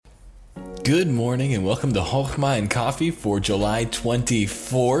Good morning and welcome to Hochma and Coffee for July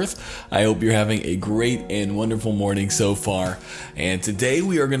 24th. I hope you're having a great and wonderful morning so far. And today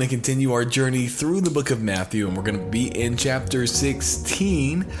we are going to continue our journey through the book of Matthew, and we're going to be in chapter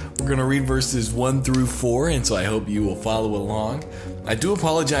 16. We're going to read verses 1 through 4, and so I hope you will follow along. I do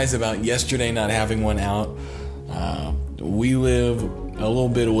apologize about yesterday not having one out. We live a little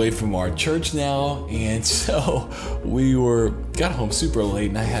bit away from our church now, and so we got home super late,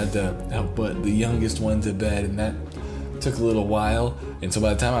 and I had to help put the youngest one to bed, and that took a little while. And so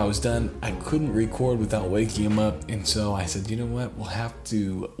by the time I was done, I couldn't record without waking him up, and so I said, you know what, we'll have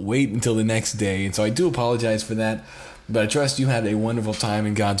to wait until the next day. And so I do apologize for that, but I trust you had a wonderful time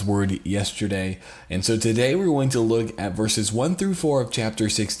in God's Word yesterday. And so today we're going to look at verses 1 through 4 of chapter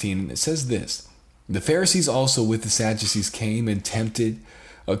 16, and it says this: The Pharisees also with the Sadducees came and tempting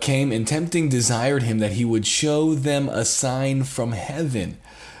desired him that he would show them a sign from heaven.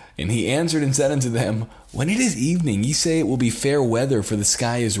 And he answered and said unto them, When it is evening, ye say it will be fair weather, for the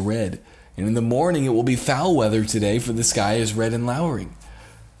sky is red. And in the morning it will be foul weather today, for the sky is red and lowering.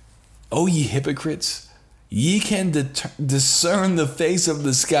 O ye hypocrites! Ye can discern the face of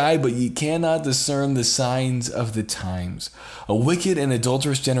the sky, but ye cannot discern the signs of the times. A wicked and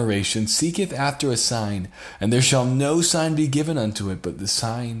adulterous generation seeketh after a sign, and there shall no sign be given unto it, but the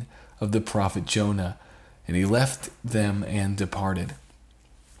sign of the prophet Jonah. And he left them and departed.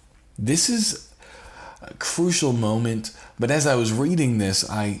 This is a crucial moment, but as I was reading this,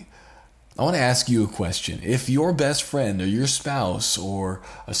 I want to ask you a question. If your best friend or your spouse or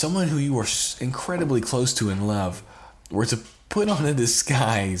someone who you are incredibly close to and love were to put on a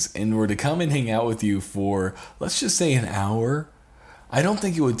disguise and were to come and hang out with you for, let's just say, an hour, I don't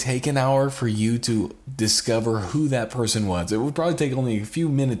think it would take an hour for you to discover who that person was. It would probably take only a few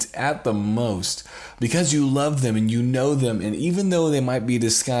minutes at the most, because you love them and you know them. And even though they might be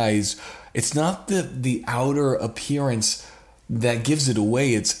disguised, it's not the outer appearance that gives it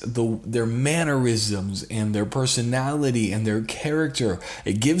away. It's their mannerisms and their personality and their character.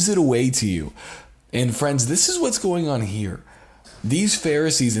 It gives it away to you. And friends, this is what's going on here. These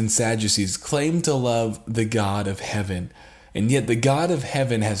Pharisees and Sadducees claim to love the God of heaven, and yet the God of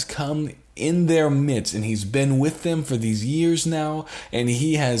heaven has come in their midst, and he's been with them for these years now, and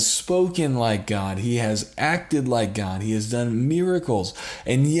he has spoken like God, he has acted like God, he has done miracles,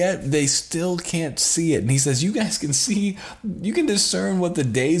 and yet they still can't see it. And he says, you guys can see, you can discern what the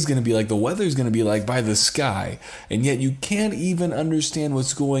day is going to be like, the weather is going to be like by the sky, and yet you can't even understand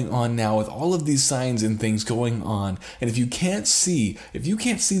what's going on now with all of these signs and things going on. And if you can't see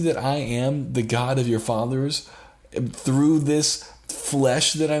that I am the God of your fathers through this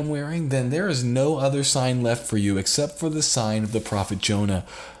flesh that I'm wearing, then there is no other sign left for you except for the sign of the prophet Jonah,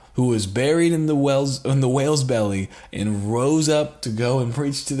 who was buried in the whale's belly and rose up to go and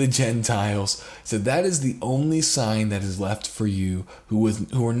preach to the Gentiles. So that is the only sign that is left for you who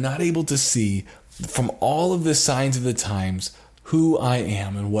are not able to see from all of the signs of the times who I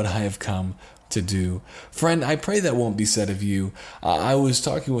am and what I have come to do. Friend, I pray that won't be said of you. I was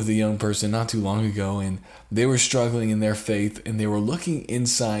talking with a young person not too long ago, and they were struggling in their faith, and they were looking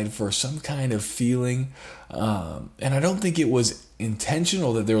inside for some kind of feeling, and I don't think it was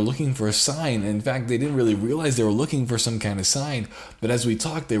intentional that they were looking for a sign. In fact, they didn't really realize they were looking for some kind of sign, but as we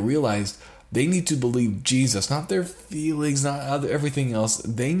talked, they realized they need to believe Jesus, not their feelings, not everything else.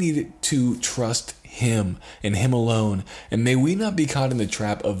 They needed to trust him and him alone. And may we not be caught in the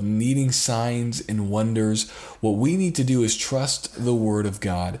trap of needing signs and wonders. What we need to do is trust the Word of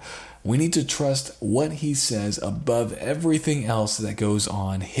God. We need to trust what he says above everything else that goes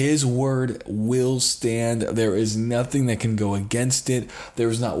on. His word will stand. There is nothing that can go against it. There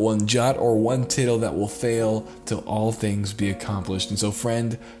is not one jot or one tittle that will fail till all things be accomplished. And so,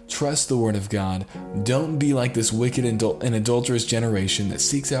 friend, trust the word of God. Don't be like this wicked and adulterous generation that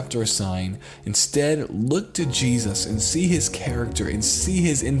seeks after a sign. Instead, look to Jesus and see his character and see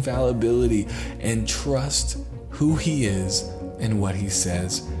his infallibility and trust who he is and what he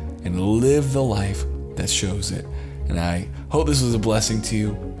says, and live the life that shows it. And I hope this was a blessing to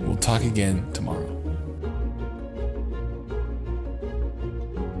you. We'll talk again tomorrow.